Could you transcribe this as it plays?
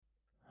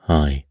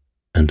Hi,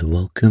 and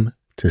welcome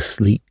to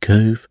Sleep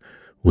Cove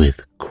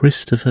with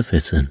Christopher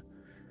Fitton,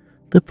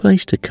 the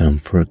place to come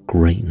for a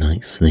great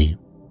night's sleep.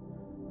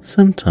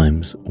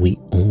 Sometimes we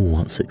all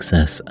want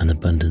success and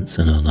abundance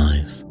in our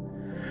lives,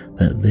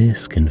 but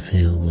this can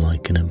feel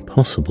like an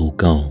impossible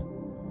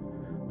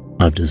goal.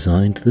 I've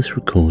designed this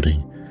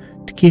recording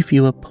to give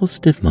you a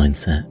positive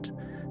mindset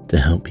to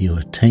help you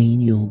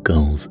attain your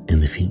goals in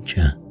the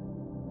future.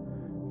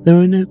 There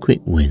are no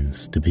quick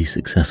wins to be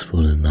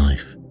successful in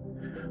life.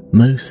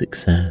 Most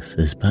success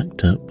is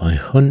backed up by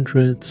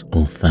hundreds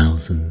or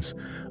thousands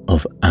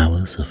of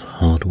hours of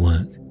hard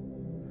work.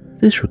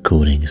 This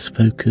recording is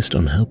focused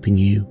on helping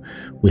you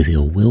with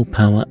your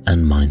willpower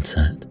and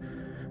mindset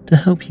to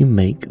help you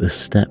make the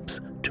steps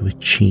to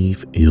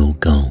achieve your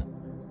goal.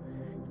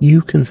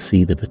 You can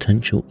see the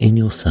potential in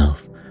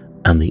yourself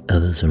and the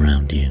others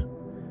around you,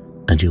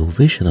 and you'll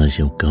visualize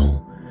your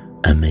goal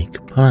and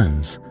make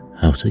plans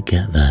how to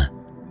get there.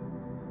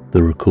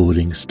 The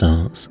recording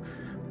starts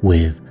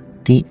with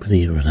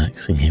deeply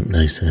relaxing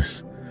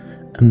hypnosis,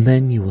 and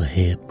then you will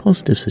hear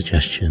positive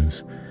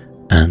suggestions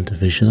and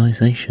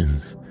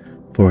visualizations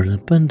for an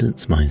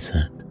abundance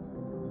mindset.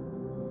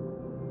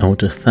 I want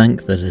to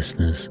thank the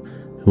listeners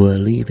who are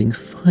leaving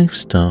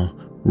 5-star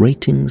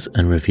ratings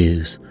and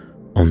reviews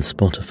on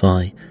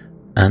Spotify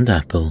and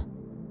Apple.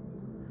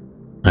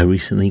 I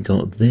recently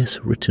got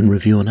this written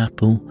review on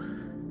Apple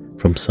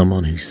from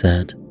someone who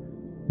said,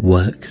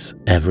 "Works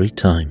every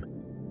time.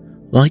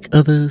 Like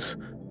others,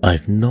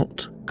 I've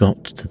not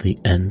got to the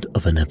end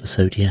of an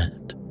episode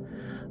yet.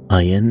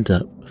 I end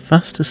up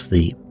fast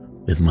asleep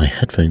with my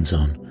headphones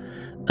on,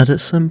 and at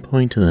some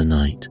point in the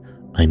night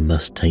I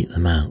must take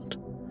them out.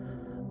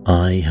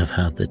 I have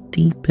had the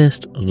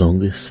deepest,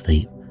 longest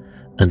sleep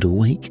and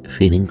awake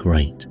feeling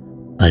great.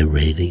 I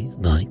really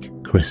like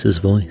Chris's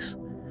voice.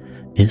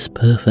 It's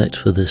perfect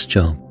for this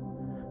job.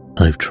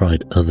 I've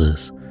tried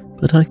others,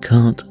 but I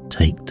can't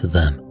take to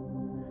them.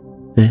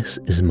 This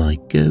is my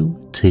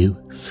go-to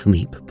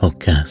sleep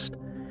podcast,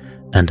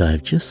 and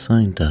I've just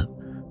signed up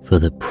for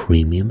the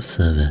premium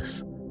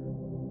service.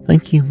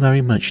 Thank you very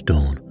much,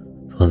 Dawn,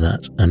 for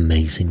that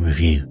amazing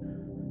review.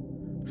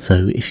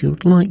 So if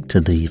you'd like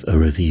to leave a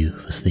review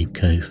for Sleep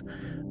Cove,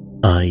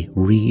 I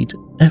read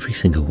every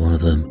single one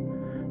of them.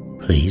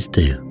 Please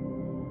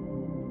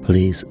do.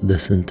 Please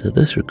listen to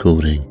this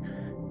recording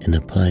in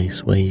a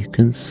place where you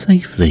can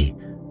safely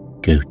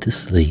go to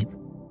sleep.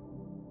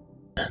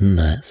 And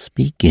let's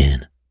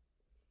begin.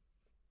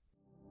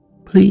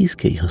 Please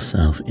get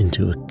yourself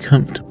into a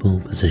comfortable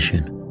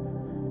position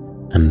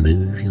and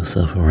move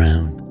yourself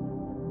around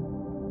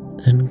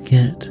and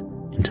get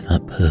into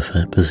that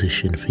perfect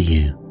position for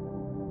you.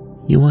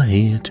 You are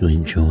here to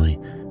enjoy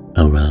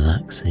a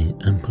relaxing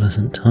and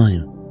pleasant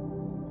time.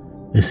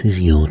 This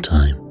is your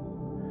time,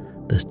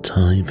 the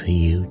time for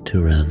you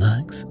to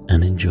relax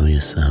and enjoy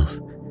yourself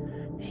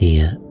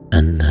here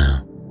and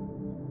now,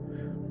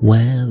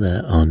 where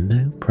there are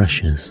no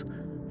pressures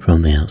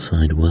from the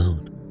outside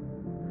world.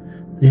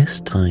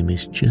 This time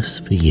is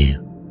just for you,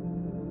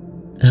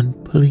 and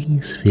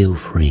please feel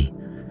free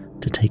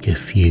to take a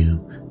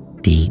few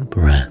deep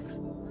breaths,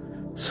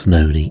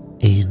 slowly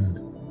in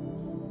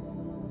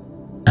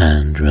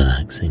and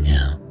relaxing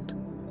out.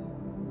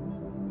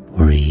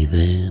 Breathe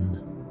in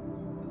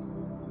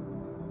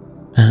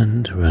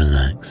and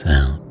relax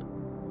out.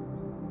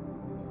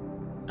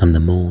 And the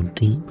more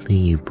deeply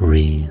you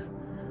breathe,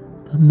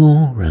 the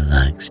more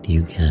relaxed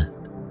you get.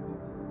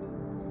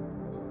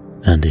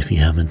 And if you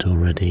haven't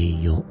already,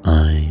 your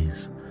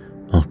eyes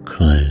are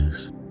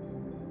closed,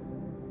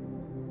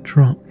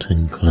 dropped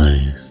and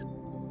closed,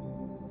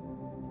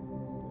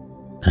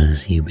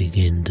 as you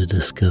begin to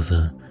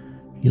discover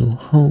your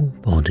whole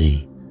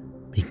body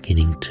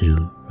beginning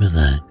to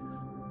relax.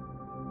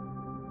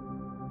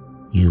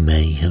 You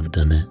may have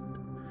done it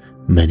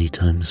many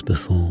times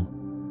before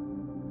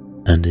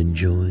and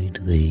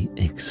enjoyed the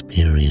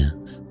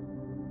experience.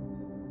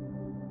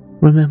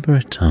 Remember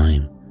a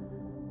time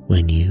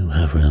when you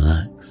have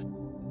relaxed,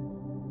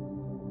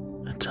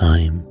 a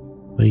time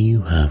where you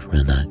have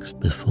relaxed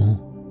before,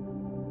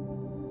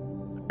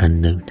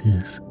 and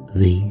notice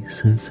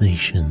these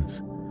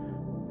sensations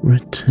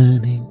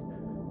returning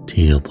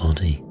to your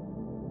body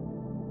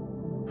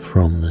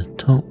from the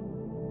top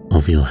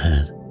of your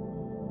head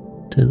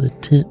to the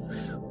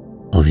tips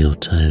of your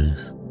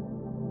toes.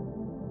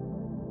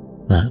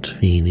 That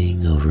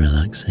feeling of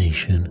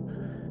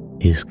relaxation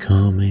is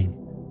calming,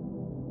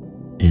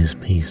 is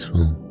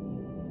peaceful,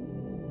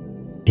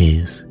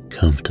 is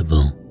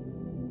comfortable,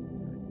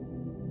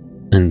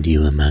 and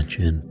you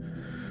imagine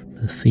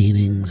the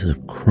feelings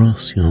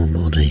across your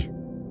body,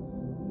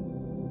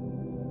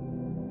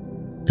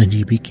 and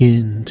you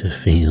begin to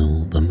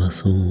feel the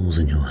muscles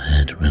in your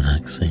head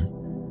relaxing,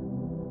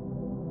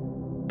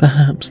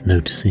 perhaps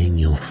noticing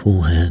your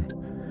forehead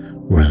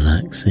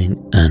relaxing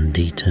and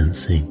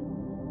detensing.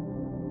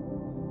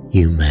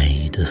 You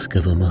may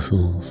discover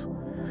muscles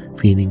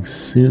feeling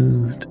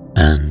soothed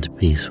and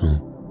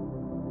peaceful.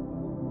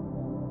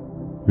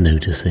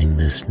 Noticing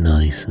this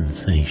nice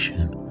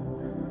sensation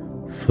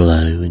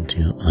flow into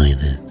your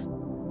eyelids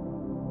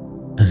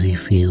as you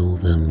feel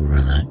them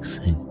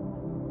relaxing,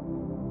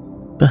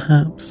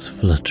 perhaps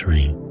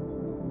fluttering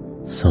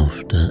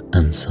softer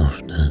and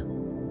softer,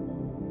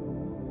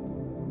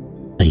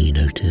 and you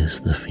notice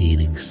the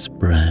feeling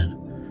spread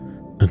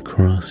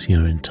across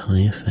your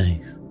entire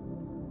face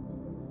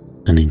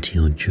and into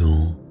your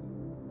jaw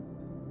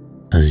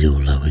as your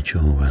lower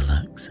jaw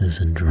relaxes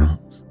and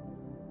drops.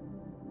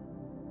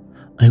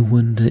 I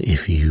wonder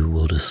if you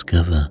will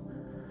discover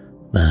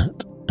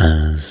that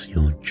as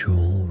your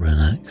jaw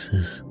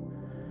relaxes,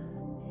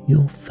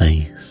 your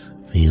face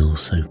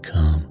feels so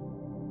calm.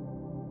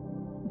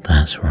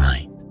 That's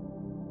right.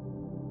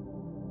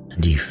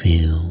 And you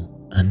feel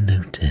and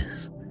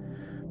notice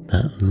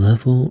that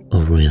level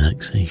of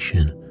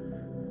relaxation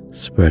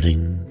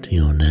spreading to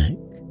your neck,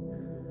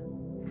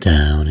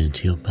 down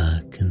into your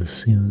back and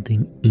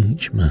soothing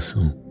each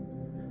muscle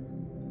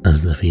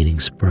as the feeling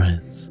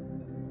spreads.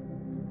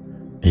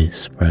 It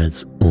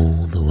spreads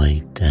all the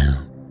way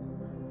down,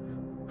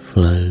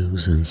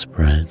 flows and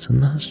spreads,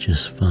 and that's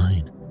just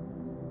fine.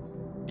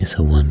 It's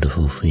a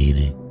wonderful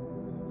feeling.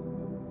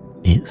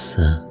 It's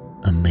an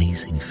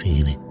amazing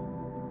feeling.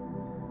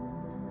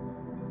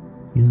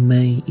 You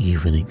may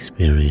even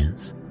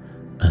experience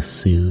a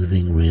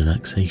soothing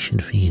relaxation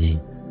feeling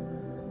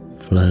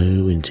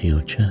flow into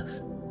your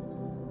chest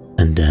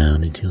and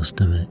down into your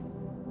stomach.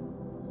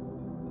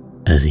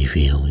 As you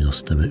feel your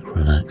stomach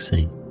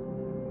relaxing,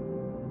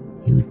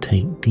 you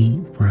take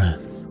deep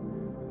breaths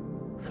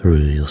through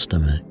your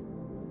stomach,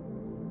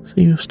 so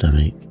your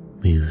stomach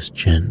moves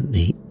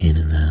gently in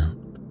and out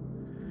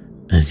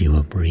as you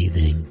are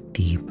breathing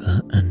deeper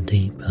and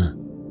deeper.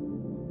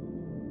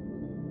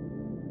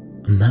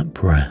 And that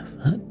breath,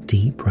 that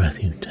deep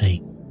breath you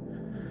take,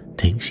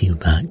 takes you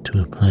back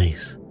to a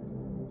place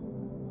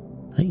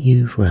that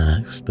you've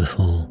relaxed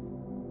before.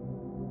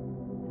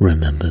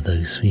 Remember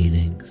those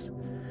feelings,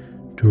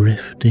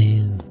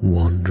 drifting,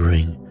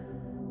 wandering,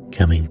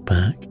 coming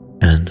back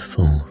and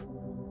forth,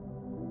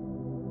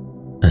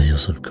 as your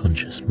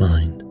subconscious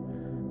mind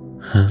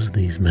has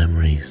these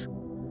memories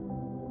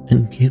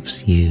and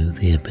gives you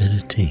the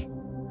ability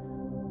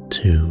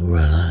to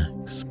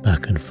relax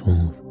back and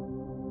forth.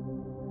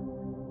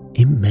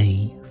 It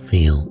may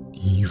feel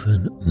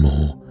even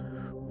more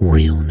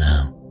real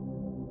now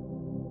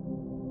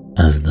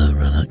as the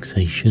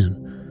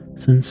relaxation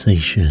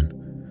sensation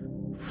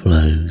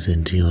flows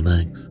into your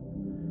legs,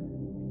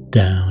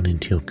 down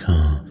into your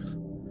calves,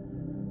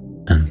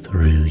 and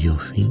through your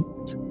feet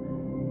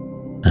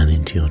and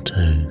into your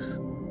toes,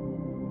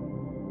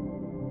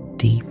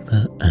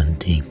 deeper and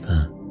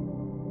deeper.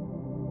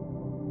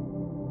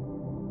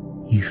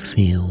 You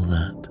feel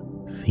that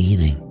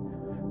feeling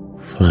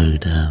flow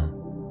down,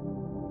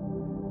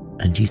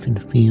 and you can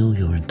feel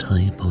your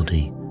entire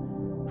body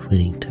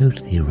feeling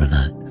totally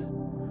relaxed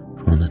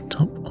from the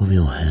top of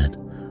your head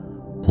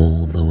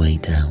all the way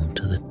down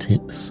to the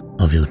tips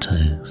of your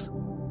toes.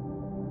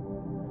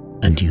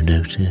 And you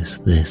notice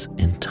this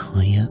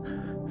entire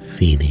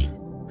feeling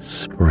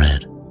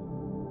spread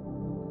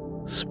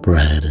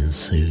and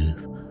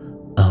soothe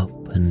up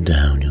and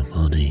down your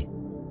body,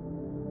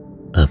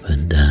 up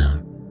and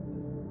down,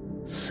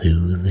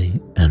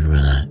 soothing and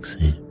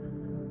relaxing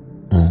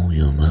all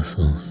your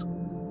muscles.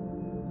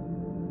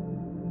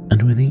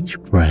 And with each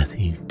breath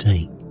you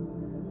take,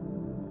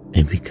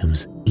 it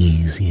becomes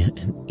easier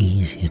and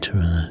easier to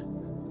relax.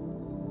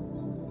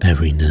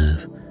 Every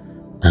nerve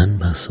and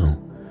muscle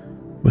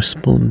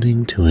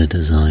responding to a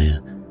desire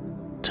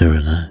to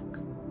relax.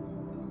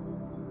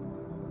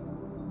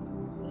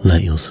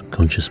 Let your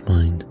subconscious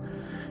mind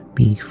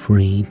be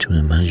free to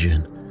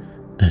imagine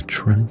a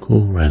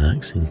tranquil,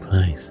 relaxing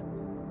place,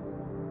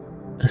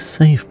 a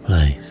safe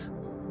place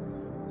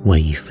where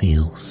you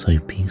feel so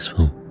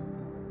peaceful,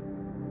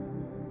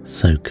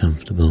 so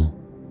comfortable,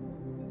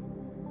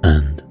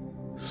 and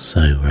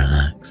so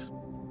relaxed.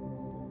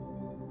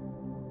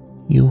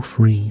 You're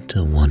free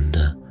to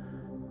wander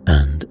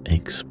and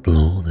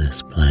explore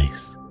this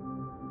place.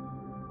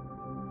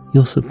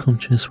 Your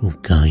subconscious will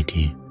guide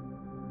you.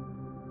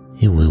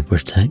 It will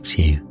protect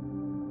you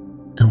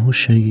and will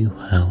show you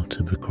how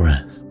to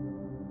progress.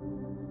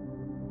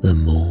 The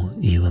more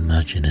you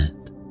imagine it,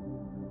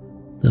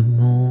 the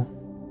more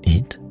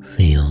it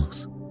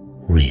feels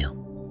real.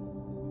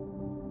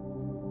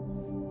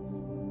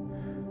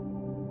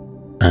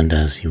 And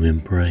as you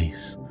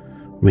embrace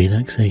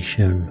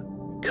relaxation,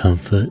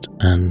 comfort,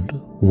 and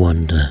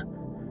wonder,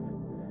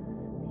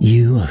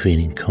 you are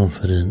feeling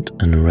confident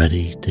and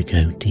ready to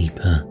go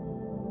deeper.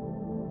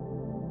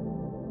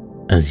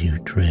 As you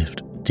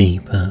drift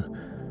deeper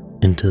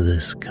into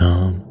this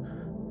calm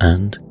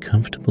and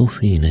comfortable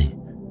feeling,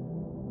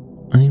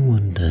 I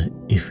wonder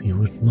if you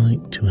would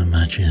like to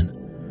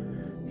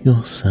imagine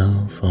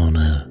yourself on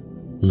a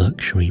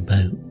luxury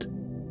boat.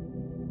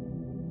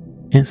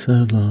 It's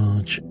a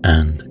large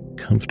and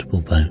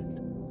comfortable boat,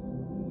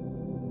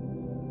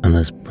 and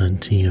there's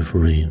plenty of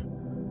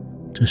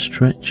room to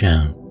stretch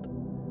out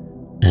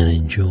and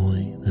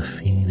enjoy the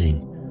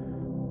feeling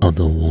of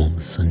the warm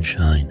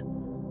sunshine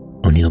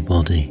on your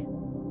body.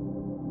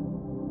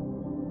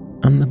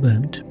 and the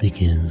boat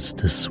begins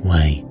to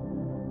sway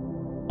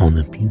on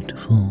the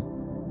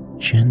beautiful,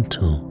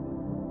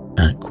 gentle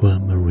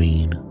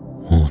aquamarine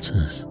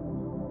waters.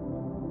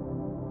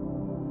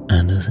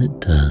 And as it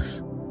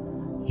does,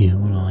 you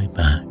lie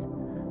back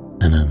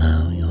and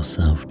allow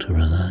yourself to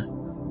relax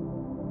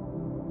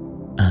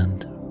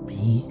and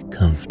be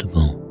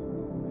comfortable,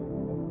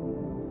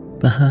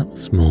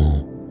 perhaps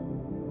more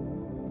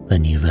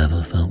than you've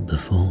ever felt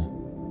before.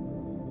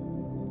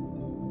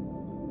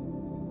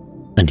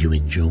 And you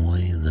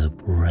enjoy the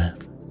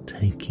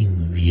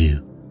breathtaking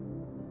view,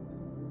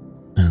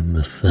 and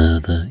the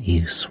further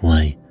you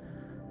sway,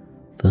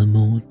 the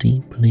more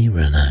deeply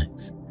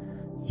relaxed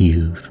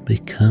you've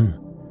become,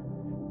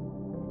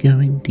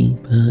 going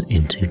deeper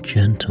into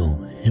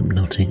gentle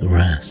hypnotic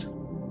rest.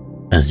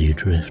 As you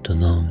drift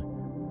along,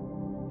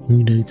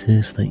 you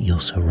notice that you're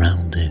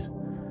surrounded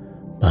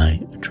by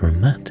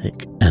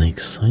dramatic and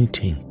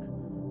exciting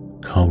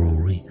coral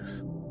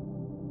reefs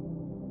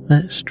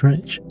that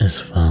stretch as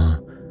far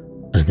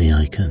as the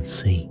eye can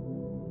see.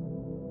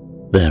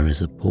 There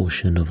is a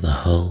portion of the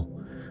hull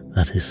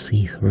that is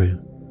see-through,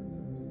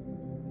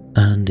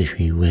 and if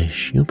you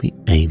wish, you'll be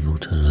able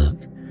to look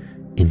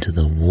into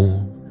the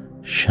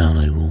warm,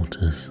 shallow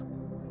waters.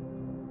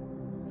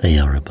 They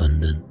are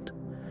abundant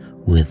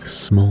with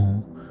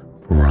small,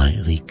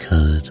 brightly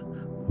coloured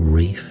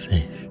reef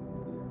fish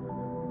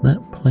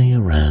that play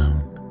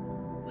around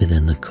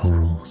within the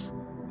corals.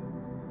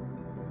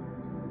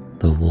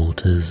 The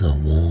waters are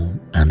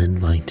warm and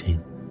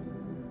inviting,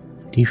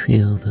 and you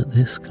feel that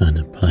this kind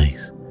of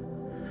place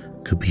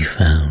could be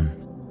found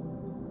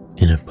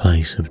in a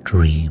place of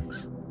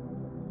dreams.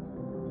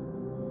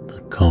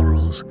 The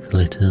corals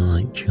glitter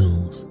like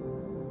jewels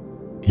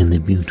in the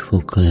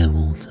beautiful clear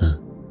water,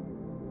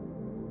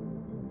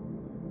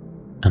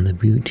 and the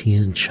beauty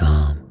and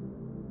charm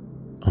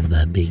of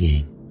their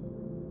being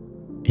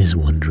is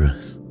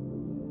wondrous.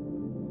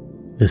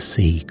 The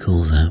sea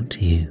calls out to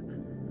you.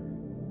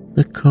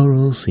 The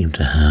corals seem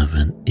to have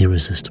an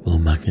irresistible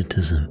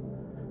magnetism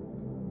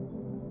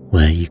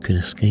where you can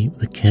escape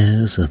the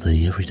cares of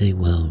the everyday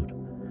world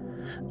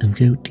and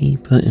go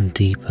deeper and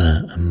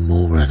deeper and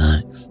more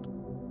relaxed.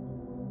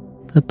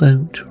 The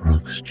boat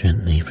rocks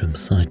gently from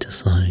side to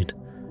side,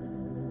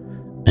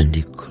 and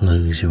you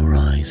close your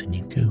eyes and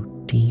you go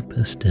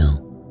deeper still,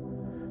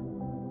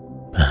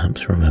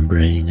 perhaps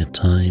remembering a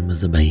time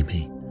as a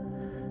baby,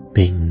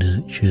 being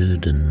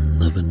nurtured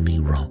and lovingly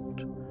rocked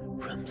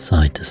from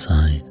side to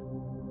side.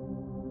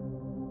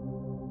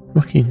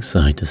 Rocking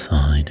side to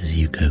side as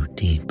you go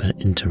deeper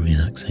into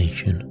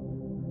relaxation,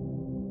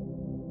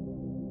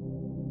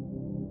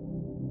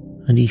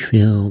 and you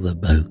feel the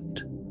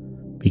boat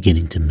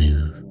beginning to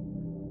move,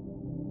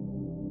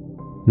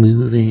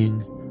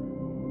 moving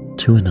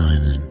to an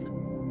island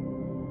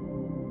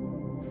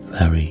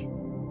very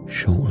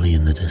shortly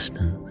in the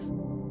distance.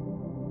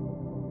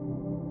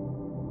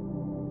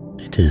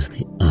 It is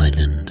the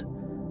island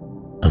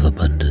of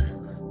abundance,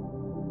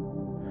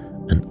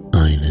 an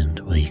island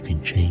where you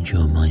can change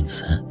your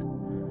mindset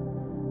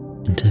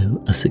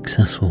into a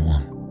successful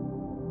one.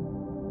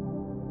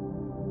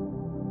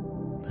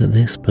 But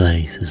this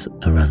place is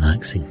a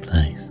relaxing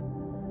place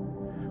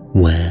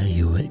where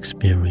you will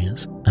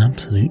experience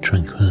absolute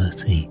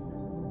tranquility,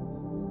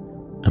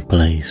 a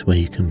place where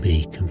you can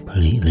be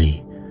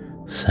completely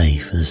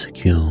safe and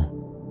secure,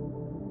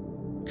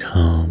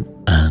 calm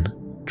and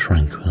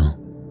tranquil.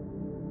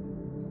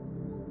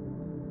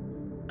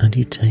 And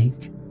you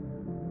take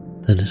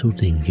the little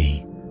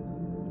dinghy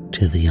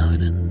to the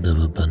island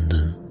of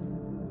abundance,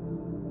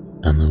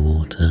 and the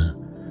water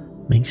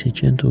makes a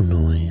gentle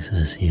noise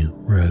as you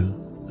row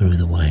through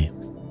the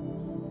waves,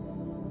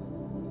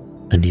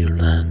 and you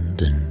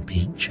land and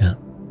beach up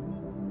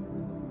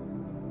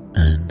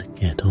and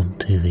get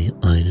onto the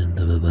island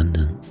of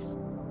abundance,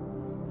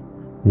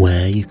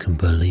 where you can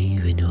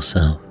believe in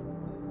yourself.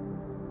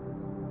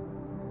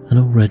 And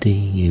already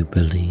you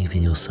believe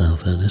in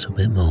yourself a little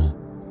bit more,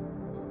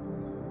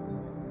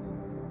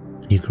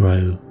 and you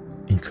grow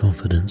in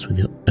confidence with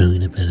your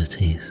own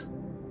abilities.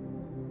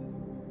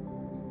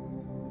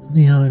 And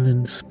the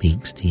island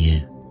speaks to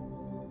you.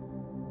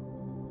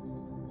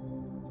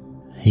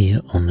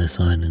 Here on this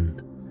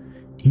island,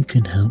 it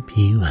can help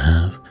you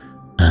have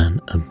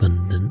an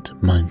abundant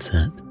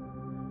mindset,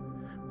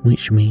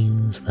 which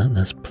means that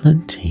there's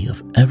plenty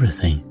of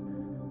everything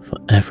for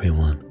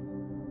everyone.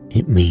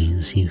 It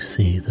means you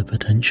see the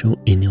potential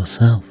in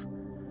yourself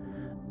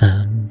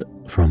and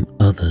from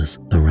others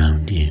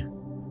around you.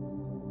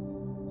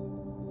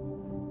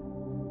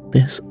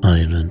 This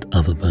island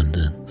of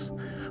abundance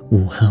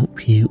will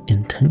help you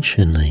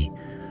intentionally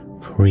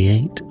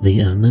create the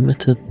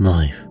unlimited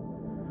life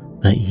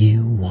that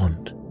you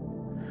want,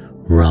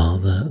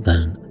 rather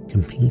than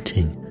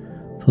competing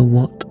for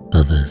what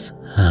others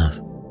have.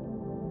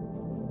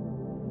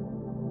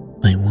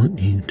 I want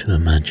you to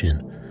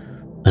imagine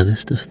a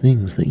list of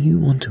things that you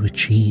want to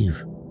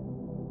achieve,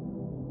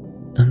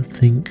 and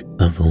think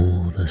of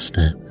all the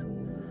steps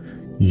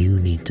you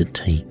need to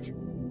take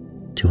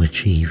to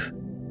achieve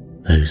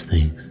those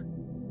things.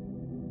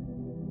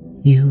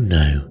 You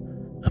know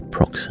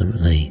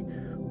approximately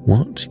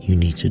what you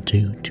need to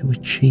do to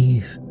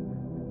achieve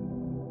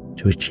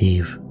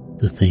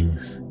the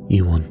things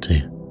you want to.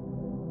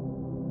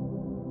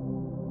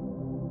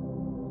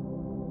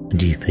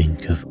 And you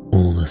think of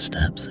all the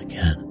steps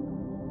again.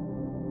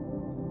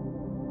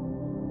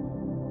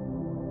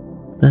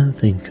 Then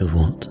think of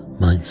what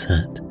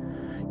mindset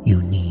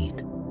you need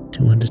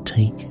to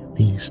undertake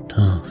these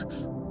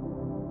tasks.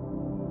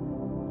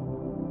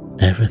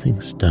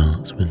 Everything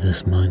starts with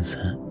this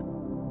mindset.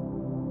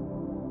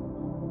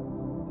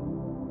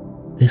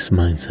 This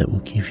mindset will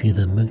give you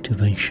the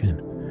motivation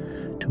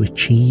to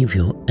achieve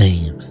your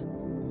aims.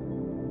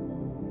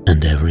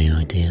 And every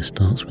idea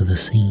starts with a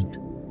seed.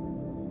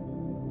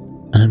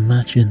 And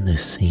imagine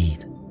this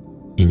seed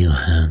in your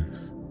hands.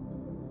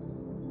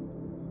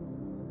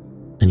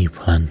 And you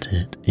plant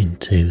it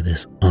into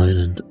this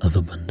island of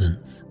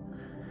abundance,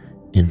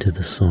 into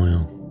the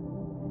soil,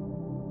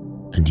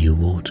 and you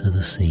water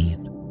the seed.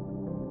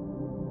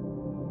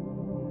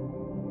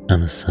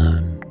 And the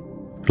sun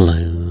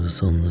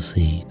glows on the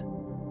seed,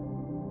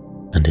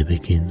 and it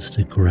begins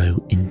to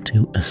grow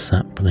into a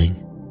sapling.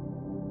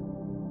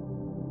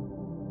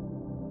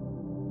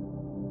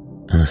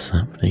 And the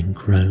sapling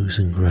grows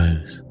and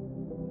grows.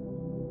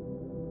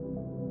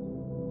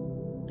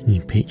 And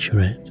you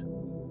picture it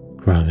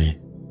growing.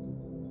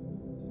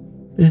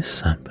 This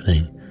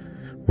sapling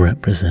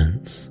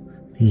represents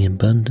the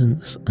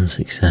abundance and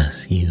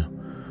success you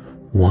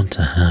want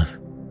to have,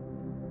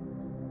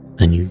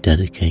 and you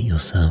dedicate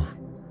yourself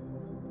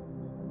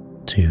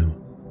to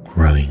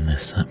growing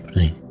this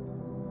sapling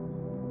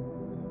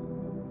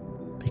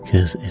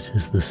because it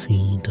is the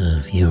seed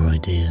of your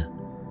idea.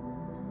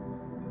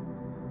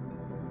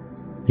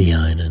 The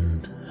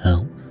island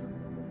helps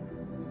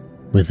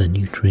with the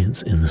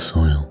nutrients in the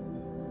soil,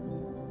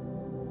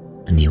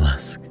 and you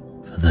ask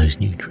for those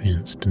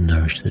nutrients to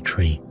nourish the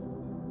tree.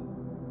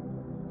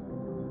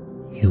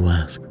 You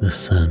ask the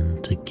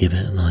sun to give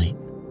it light,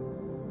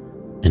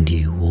 and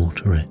you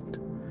water it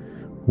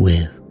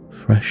with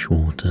fresh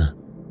water,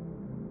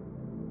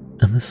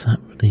 and the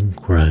sapling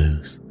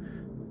grows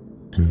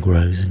and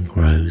grows and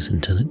grows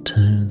until it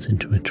turns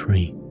into a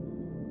tree.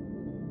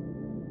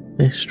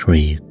 This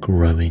tree,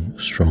 growing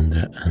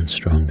stronger and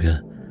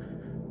stronger,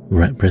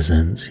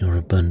 represents your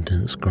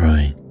abundance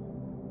growing,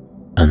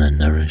 and the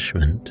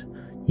nourishment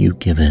you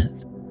give it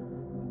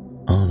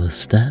are the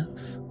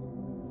steps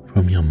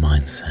from your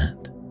mindset.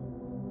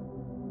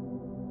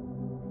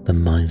 The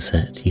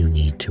mindset you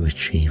need to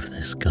achieve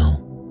this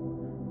goal.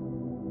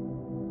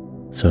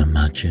 So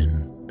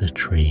imagine the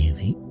tree,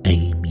 the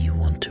aim you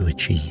want to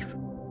achieve.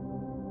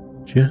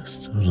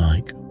 Just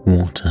like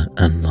water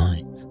and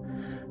light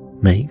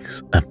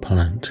makes a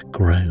plant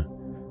grow,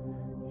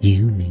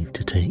 you need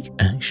to take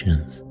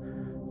actions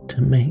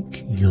to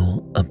make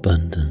your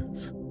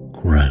abundance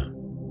grow.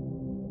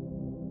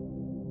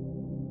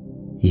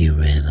 You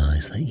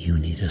realize that you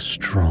need a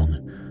strong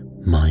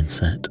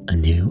mindset,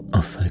 and you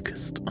are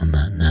focused on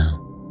that now.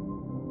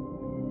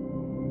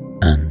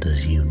 And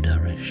as you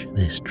nourish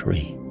this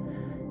tree,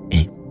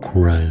 it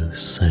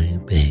grows so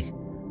big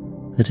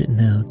that it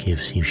now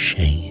gives you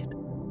shade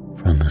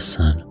from the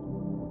sun.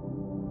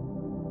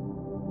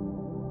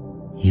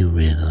 You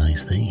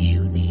realize that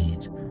you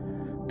need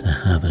to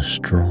have a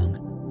strong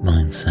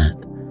mindset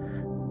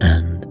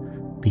and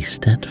be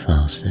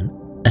steadfast in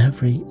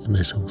every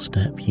little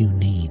step you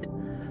need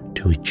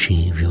to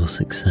achieve your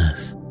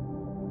success.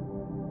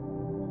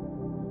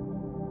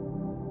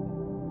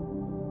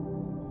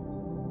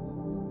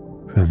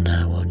 From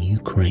now on, you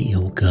create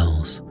your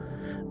goals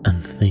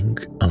and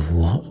think of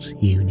what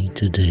you need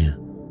to do,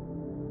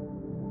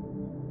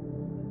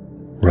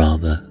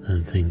 rather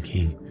than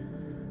thinking.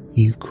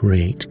 You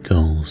create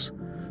goals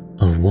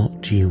of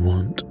what you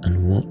want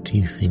and what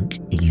you think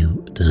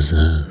you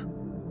deserve.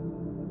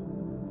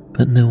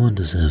 But no one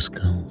deserves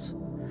goals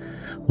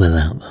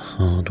without the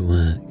hard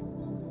work.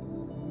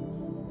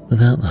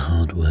 Without the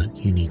hard work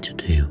you need to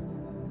do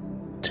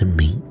to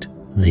meet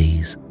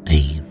these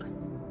aims.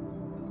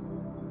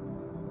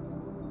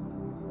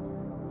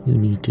 You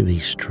need to be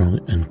strong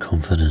and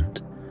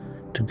confident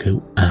to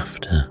go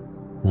after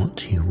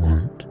what you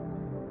want.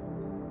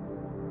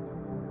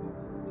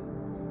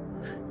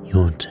 You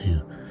want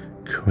to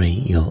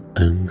create your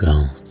own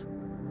goals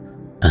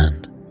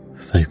and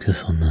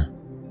focus on them.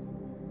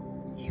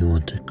 You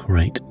want to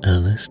create a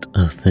list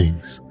of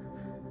things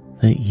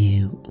that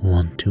you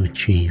want to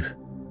achieve.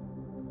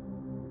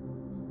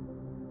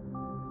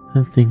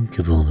 And think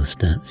of all the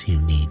steps you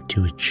need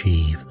to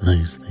achieve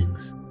those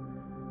things.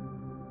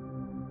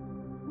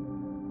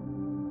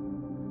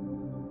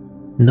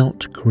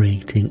 Not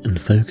creating and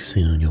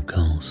focusing on your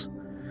goals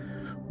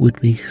would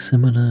be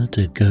similar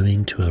to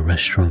going to a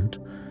restaurant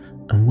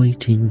and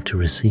waiting to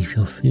receive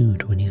your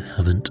food when you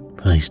haven't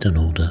placed an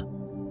order.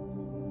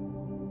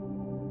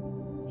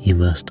 You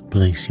must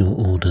place your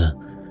order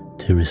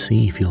to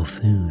receive your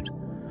food,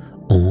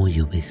 or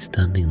you'll be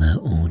standing there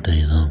all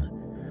day long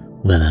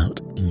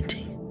without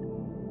eating.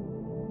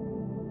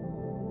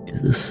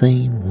 It's the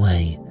same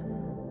way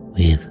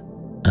with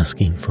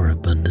asking for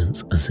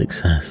abundance and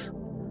success.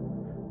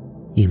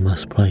 You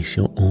must place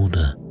your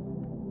order.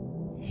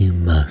 You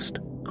must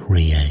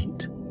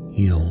create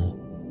your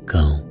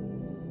goal.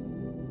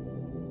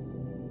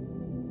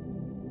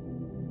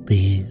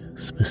 Being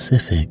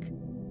specific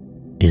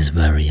is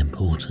very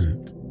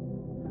important.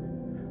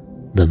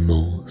 The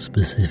more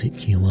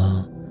specific you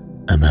are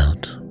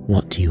about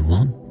what you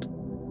want,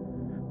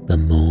 the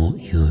more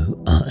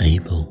you are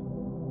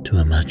able to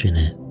imagine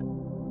it.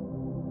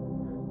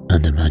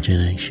 And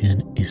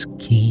imagination is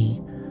key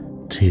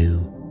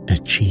to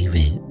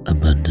achieving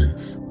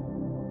abundance.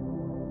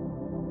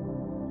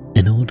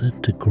 In order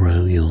to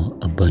grow your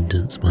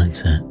abundance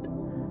mindset,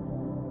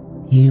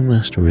 you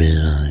must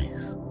realize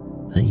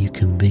that you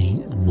can be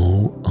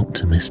more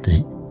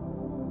optimistic.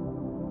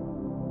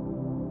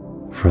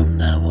 From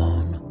now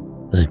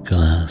on, the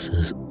glass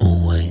is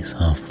always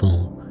half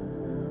full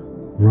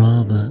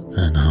rather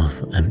than half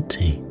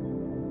empty.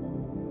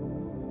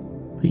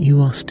 But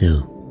you are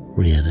still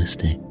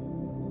realistic.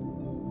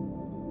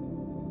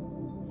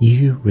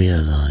 You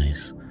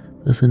realize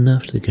there's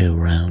enough to go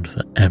round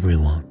for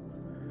everyone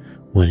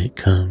when it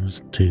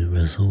comes to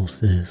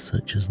resources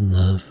such as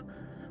love,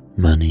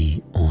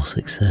 money, or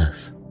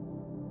success.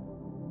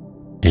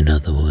 In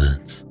other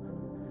words,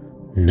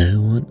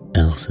 no one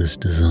else's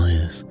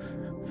desires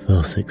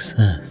for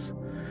success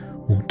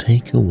will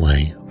take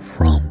away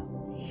from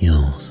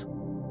yours.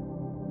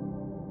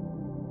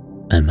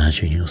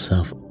 Imagine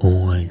yourself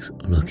always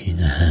looking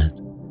ahead,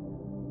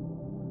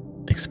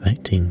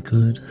 expecting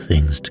good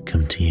things to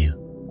come to you,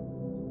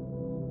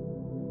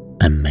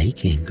 and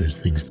making good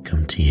things to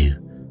come to you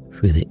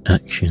through the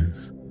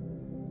actions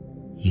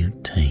you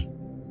take.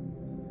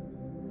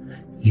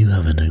 You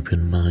have an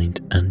open mind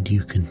and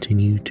you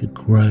continue to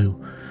grow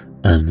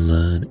and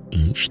learn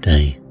each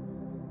day.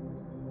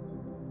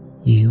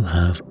 You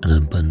have an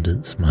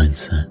abundance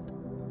mindset.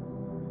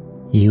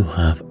 You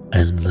have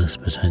endless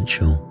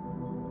potential,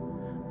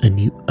 and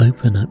you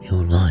open up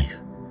your life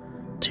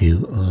to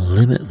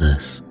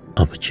limitless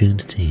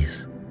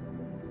opportunities.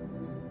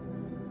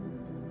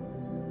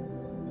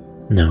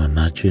 Now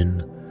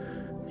imagine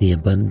the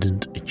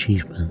abundant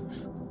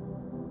achievements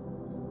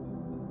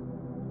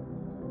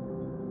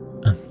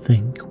and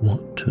think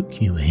what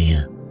took you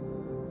here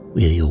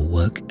with your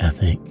work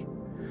ethic,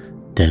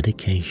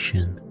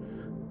 dedication,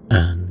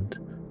 and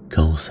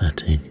goal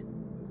setting.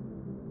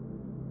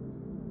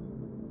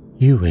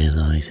 You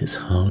realize it's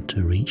hard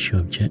to reach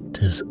your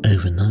objectives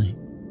overnight,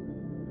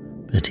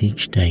 but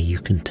each day you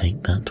can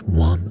take that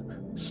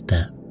one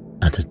step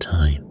at a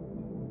time,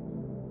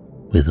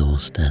 with all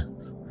steps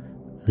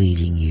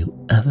leading you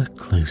ever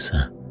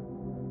closer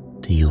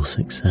to your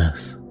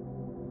success.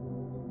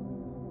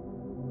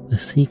 The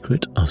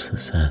secret of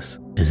success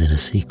is in a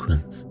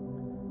sequence,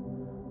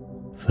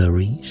 for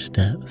each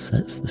step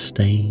sets the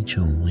stage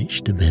on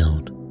which to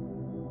build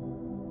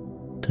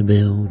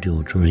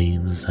your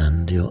dreams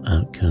and your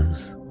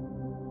outcomes.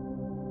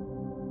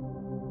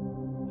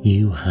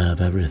 You have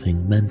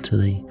everything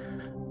mentally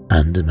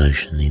and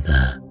emotionally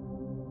there.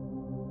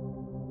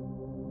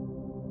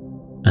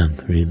 And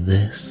through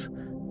this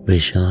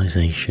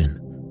visualization,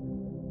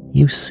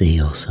 you see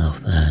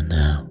yourself there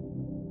now.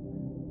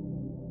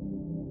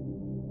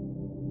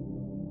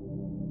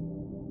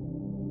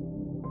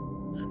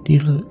 And you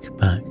look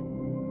back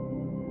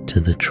to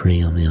the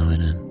tree on the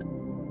island,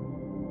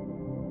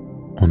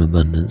 on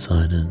Abundance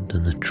Island,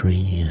 and the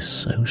tree is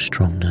so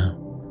strong now,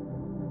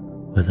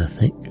 with a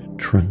thick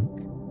trunk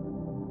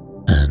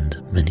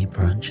and many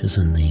branches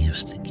and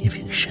leaves to give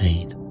you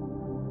shade.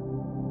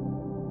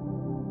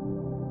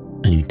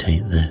 And you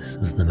take this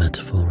as the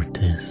metaphor it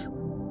is,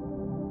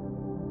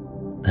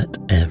 that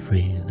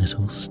every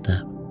little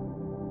step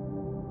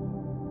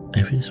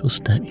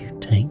you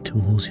take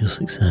towards your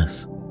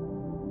success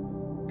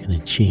can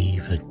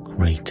achieve a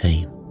great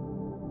aim.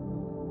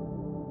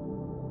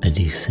 And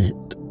you sit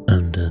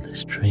under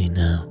this tree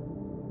now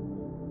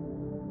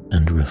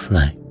and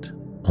reflect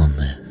on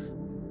this.